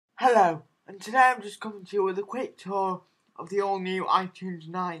Hello, and today I'm just coming to you with a quick tour of the all-new iTunes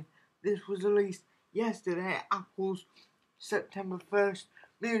 9. This was released yesterday at Apple's September 1st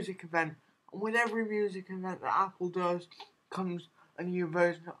music event, and with every music event that Apple does comes a new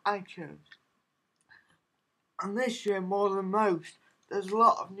version of iTunes. And this year, more than most, there's a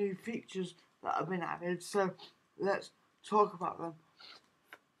lot of new features that have been added, so let's talk about them.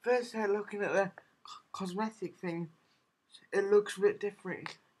 First, looking at the cosmetic thing, it looks a bit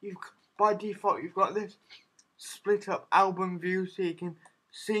different. By default, you've got this split up album view, so you can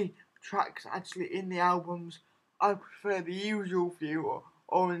see tracks actually in the albums. I prefer the usual view,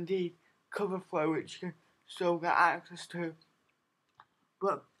 or indeed cover flow, which you can still get access to.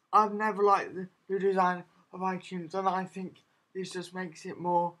 But I've never liked the design of iTunes, and I think this just makes it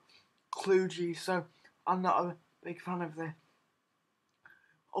more kludgy, so I'm not a big fan of this.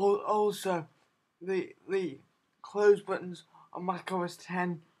 Also, the close buttons on macOS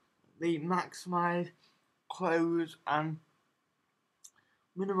 10, the maximize, close and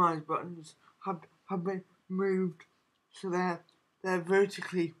minimize buttons have been moved, so they're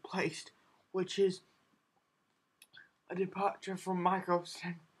vertically placed, which is a departure from macOS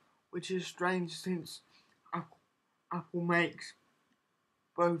 10, which is strange since Apple makes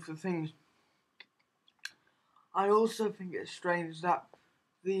both the things. I also think it's strange that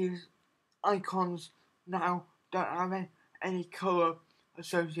these icons now don't have any colour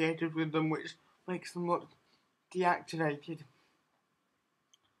associated with them, which makes them look deactivated.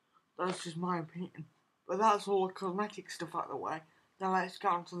 That's just my opinion. But that's all the cosmetic stuff out of the way. Now let's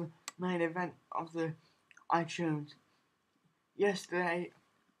get on to the main event of the iTunes. Yesterday,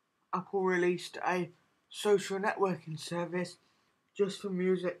 Apple released a social networking service just for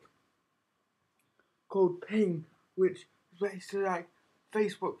music called Ping, which is basically like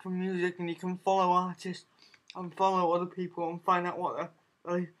Facebook for music, and you can follow artists and follow other people and find out what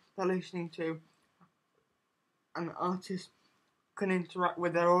they're listening to. And artists can interact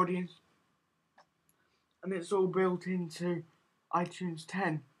with their audience, and it's all built into iTunes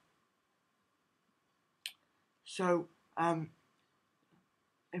 10. So,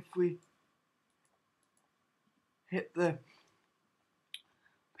 if we hit the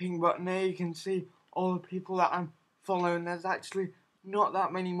Ping button there, you can see all the people that I'm following. There's actually not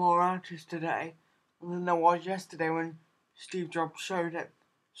that many more artists today than there was yesterday when Steve Jobs showed it.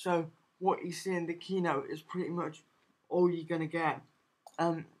 So what you see in the keynote is pretty much all you're gonna get.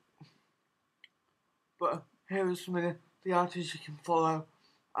 But here are some of the artists you can follow.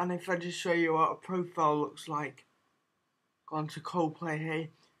 And if I just show you what a profile looks like, go on to Coldplay here,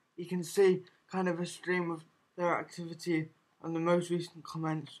 you can see kind of a stream of their activity and the most recent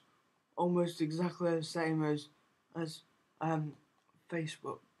comments, almost exactly the same as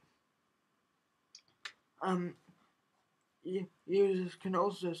Facebook. Users can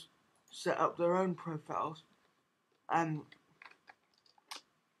also set up their own profiles.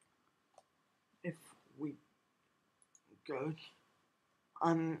 If we go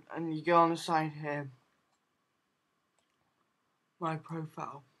and you go on the side here, my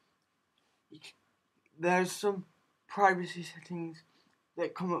profile, there's some privacy settings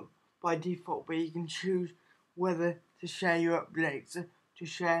that come up by default, but you can choose whether to share your updates, to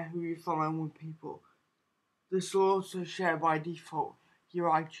share who you follow with people. This will also share by default your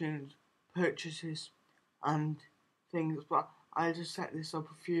iTunes purchases and things, but I just set this up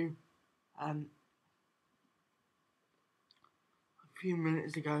a few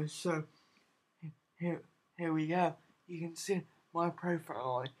minutes ago, so here we go. You can see my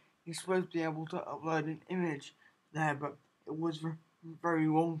profile. You're supposed to be able to upload an image there, but it was very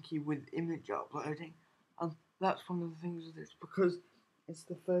wonky with image uploading, and that's one of the things with this, because it's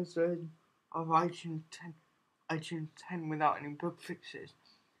the first version of iTunes 10 without any bug fixes.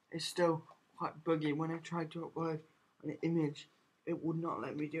 It's still quite buggy. When I tried to upload an image, it would not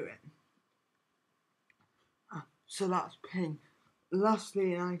let me do it. So that's Ping.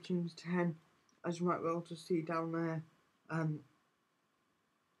 Lastly, in iTunes 10, as you might be able to see down there,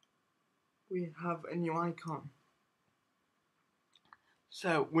 we have a new icon.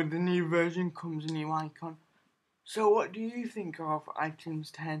 So with the new version comes a new icon. So what do you think of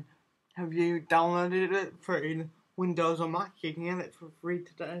iTunes 10? Have you downloaded it for either Windows or Mac? You can get it for free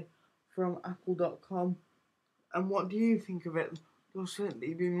today from apple.com. And what do you think of it? There'll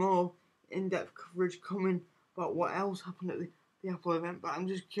certainly be more in-depth coverage coming about what else happened at the Apple event, but I'm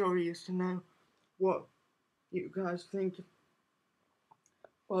just curious to know what you guys think.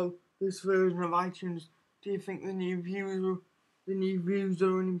 Well, this version of iTunes, do you think the new views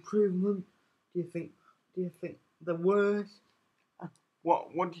are an improvement? Do you think they're worse?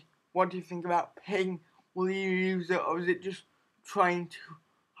 What do you think about Ping? Will you use it, or is it just trying to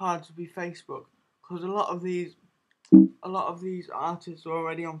hard to be Facebook, because a lot of these artists are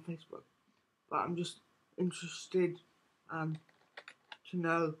already on Facebook. But I'm just interested to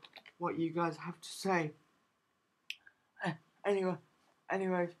know what you guys have to say.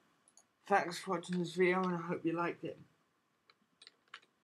 Anyway, thanks for watching this video, and I hope you liked it.